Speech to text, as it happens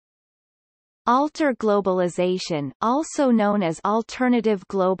Alter-globalization, also known as alternative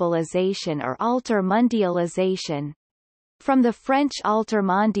globalization or alter-mondialization, from the French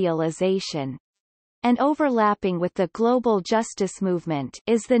alter-mondialisation, and overlapping with the global justice movement,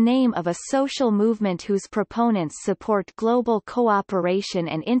 is the name of a social movement whose proponents support global cooperation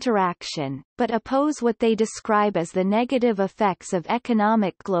and interaction, but oppose what they describe as the negative effects of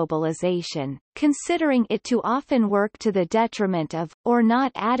economic globalization, considering it to often work to the detriment of, or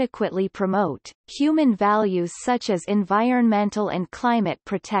not adequately promote, human values such as environmental and climate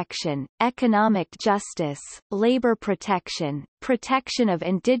protection, economic justice, labor protection, protection of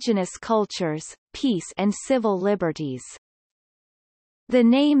indigenous cultures, peace and civil liberties. The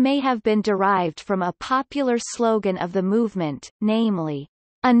name may have been derived from a popular slogan of the movement, namely,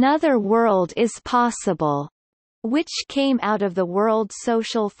 "Another world is possible," which came out of the World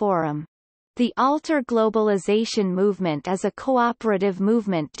Social Forum. The alter-globalization movement is a cooperative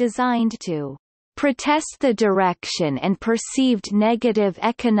movement designed to protest the direction and perceived negative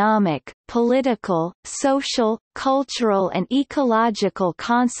economic, political, social, cultural and ecological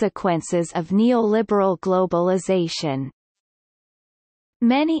consequences of neoliberal globalization.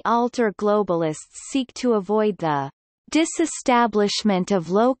 Many alter-globalists seek to avoid the disestablishment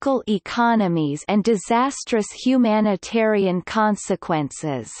of local economies and disastrous humanitarian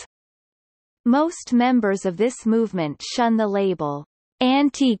consequences. Most members of this movement shun the label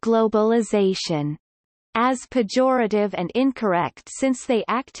anti-globalization as pejorative and incorrect, since they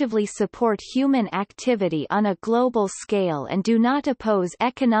actively support human activity on a global scale and do not oppose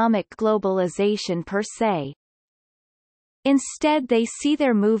economic globalization per se. Instead, they see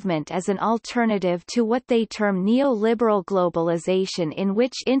their movement as an alternative to what they term neoliberal globalization, in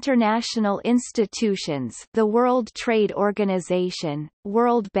which international institutions, the World Trade Organization,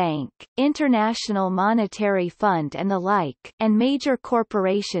 World Bank, International Monetary Fund and the like, and major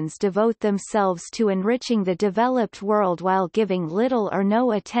corporations devote themselves to enriching the developed world while giving little or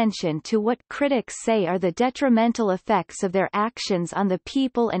no attention to what critics say are the detrimental effects of their actions on the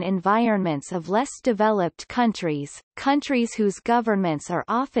people and environments of less developed countries whose governments are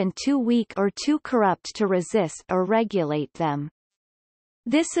often too weak or too corrupt to resist or regulate them.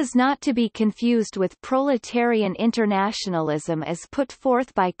 This is not to be confused with proletarian internationalism as put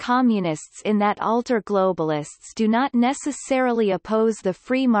forth by communists, in that alter-globalists do not necessarily oppose the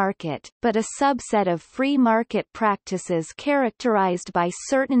free market, but a subset of free market practices characterized by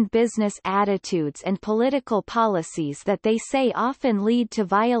certain business attitudes and political policies that they say often lead to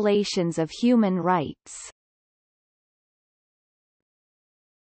violations of human rights.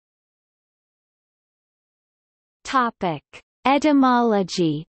 Topic: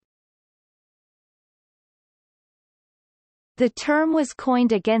 Etymology. The term was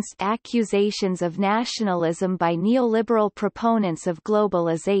coined against accusations of nationalism by neoliberal proponents of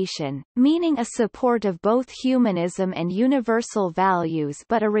globalization, meaning a support of both humanism and universal values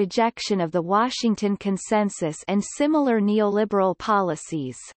but a rejection of the Washington Consensus and similar neoliberal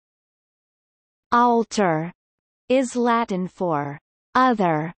policies. Alter is Latin for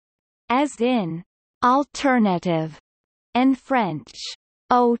other, as in alternative, and French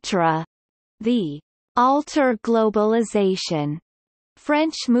autre, the alter-globalization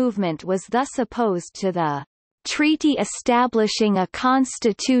French movement was thus opposed to the treaty establishing a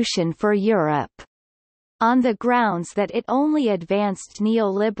constitution for Europe, on the grounds that it only advanced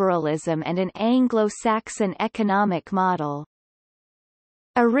neoliberalism and an Anglo-Saxon economic model.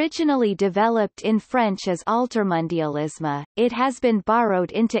 Originally developed in French as altermondialisme, it has been borrowed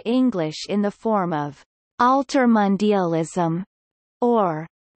into English in the form of altermondialism or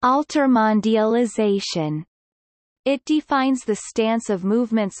altermondialization. It defines the stance of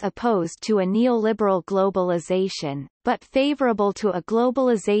movements opposed to a neoliberal globalization, but favorable to a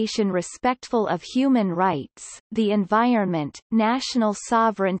globalization respectful of human rights, the environment, national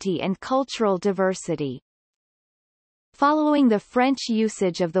sovereignty and cultural diversity. Following the French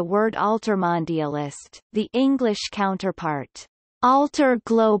usage of the word altermondialist, the English counterpart,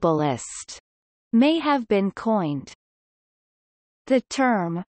 alter-globalist, may have been coined. The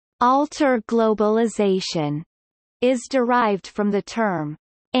term, alter-globalization, is derived from the term,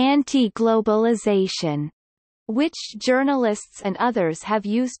 anti-globalization, which journalists and others have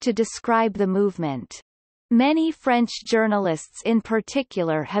used to describe the movement. Many French journalists in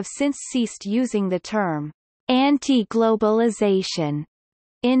particular have since ceased using the term, anti-globalization,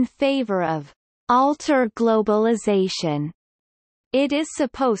 in favor of alter-globalization. It is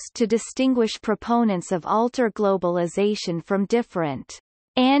supposed to distinguish proponents of alter-globalization from different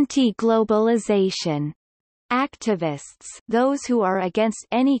anti-globalization Activists, those who are against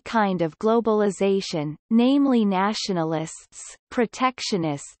any kind of globalization, namely nationalists,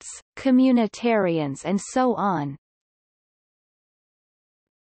 protectionists, communitarians and so on.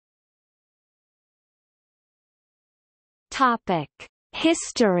 Topic: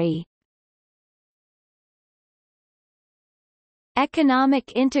 History.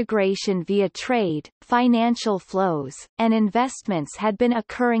 Economic integration via trade, financial flows, and investments had been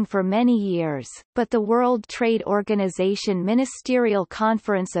occurring for many years, but the World Trade Organization Ministerial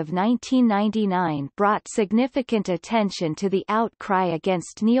Conference of 1999 brought significant attention to the outcry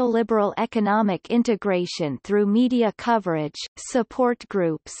against neoliberal economic integration through media coverage, support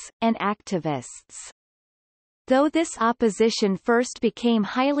groups, and activists. Though this opposition first became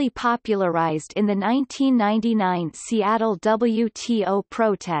highly popularized in the 1999 Seattle WTO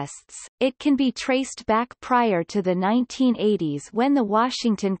protests, it can be traced back prior to the 1980s when the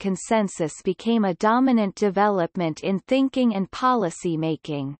Washington Consensus became a dominant development in thinking and policy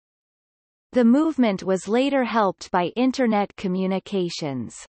making. The movement was later helped by Internet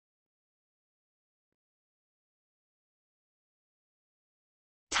communications.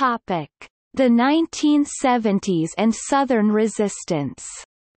 Topic: The 1970s and Southern resistance.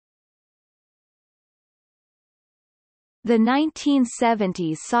 The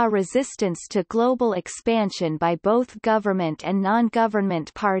 1970s saw resistance to global expansion by both government and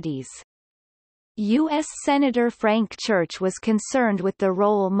non-government parties. U.S. Senator Frank Church was concerned with the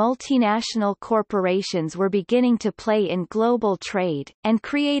role multinational corporations were beginning to play in global trade, and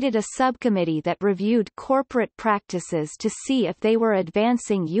created a subcommittee that reviewed corporate practices to see if they were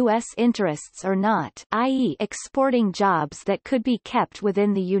advancing U.S. interests or not, i.e. exporting jobs that could be kept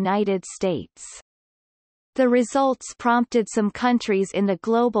within the United States. The results prompted some countries in the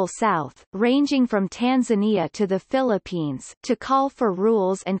Global South, ranging from Tanzania to the Philippines, to call for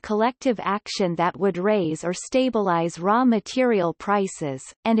rules and collective action that would raise or stabilize raw material prices,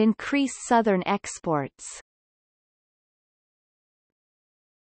 and increase Southern exports.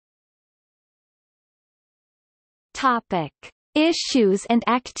 Topic: Issues and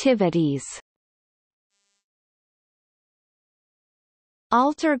activities.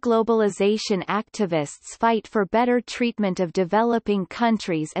 Alter-globalization activists fight for better treatment of developing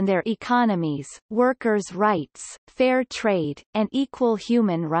countries and their economies, workers' rights, fair trade, and equal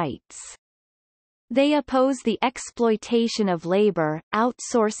human rights. They oppose the exploitation of labor,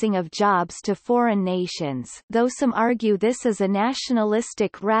 outsourcing of jobs to foreign nations, though some argue this is a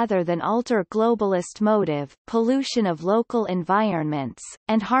nationalistic rather than alter-globalist motive, pollution of local environments,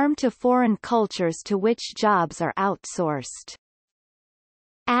 and harm to foreign cultures to which jobs are outsourced.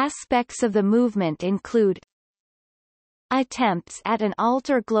 Aspects of the movement include attempts at an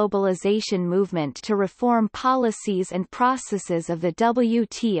alter-globalization movement to reform policies and processes of the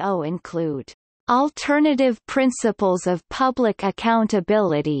WTO include alternative principles of public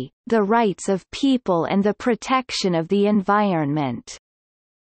accountability, the rights of people and the protection of the environment,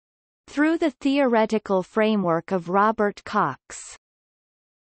 through the theoretical framework of Robert Cox.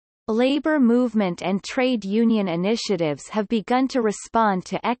 Labor movement and trade union initiatives have begun to respond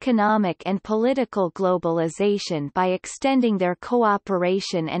to economic and political globalization by extending their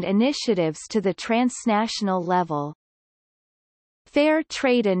cooperation and initiatives to the transnational level. Fair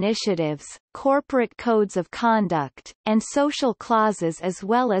trade initiatives, corporate codes of conduct, and social clauses as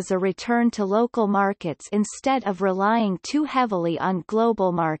well as a return to local markets instead of relying too heavily on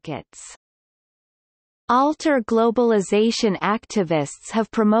global markets. Alter-globalization activists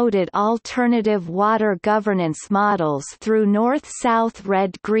have promoted alternative water governance models through North-South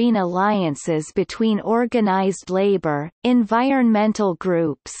Red-Green alliances between organized labor, environmental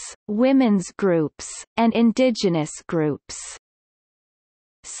groups, women's groups, and indigenous groups.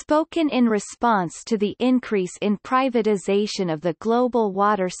 Spoken in response to the increase in privatization of the global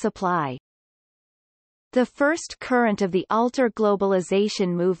water supply. The first current of the alter-globalization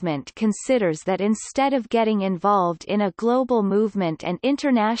movement considers that instead of getting involved in a global movement and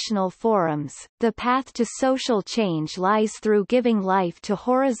international forums, the path to social change lies through giving life to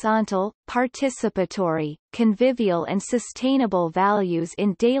horizontal, participatory, convivial and sustainable values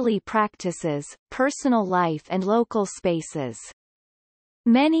in daily practices, personal life and local spaces.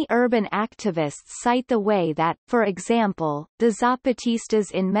 Many urban activists cite the way that, for example, the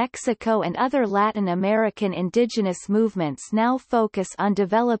Zapatistas in Mexico and other Latin American indigenous movements now focus on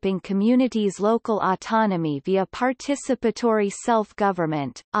developing communities' local autonomy via participatory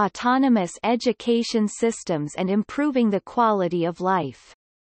self-government, autonomous education systems and improving the quality of life.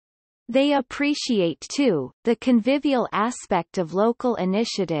 They appreciate, too, the convivial aspect of local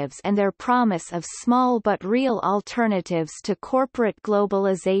initiatives and their promise of small but real alternatives to corporate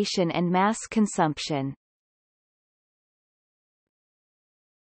globalization and mass consumption.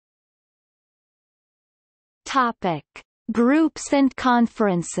 Topic: Groups and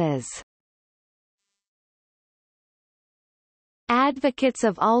conferences. Advocates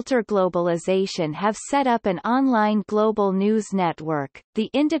of alter-globalization have set up an online global news network, the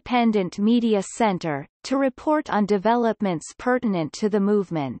Independent Media Center, to report on developments pertinent to the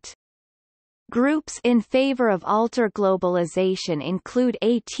movement. Groups in favor of alter-globalization include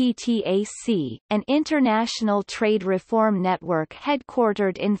ATTAC, an international trade reform network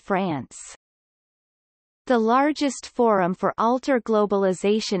headquartered in France. The largest forum for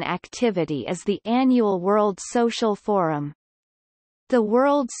alter-globalization activity is the annual World Social Forum. The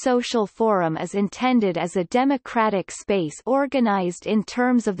World Social Forum is intended as a democratic space organized in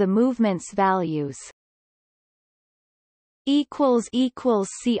terms of the movement's values.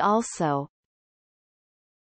 See also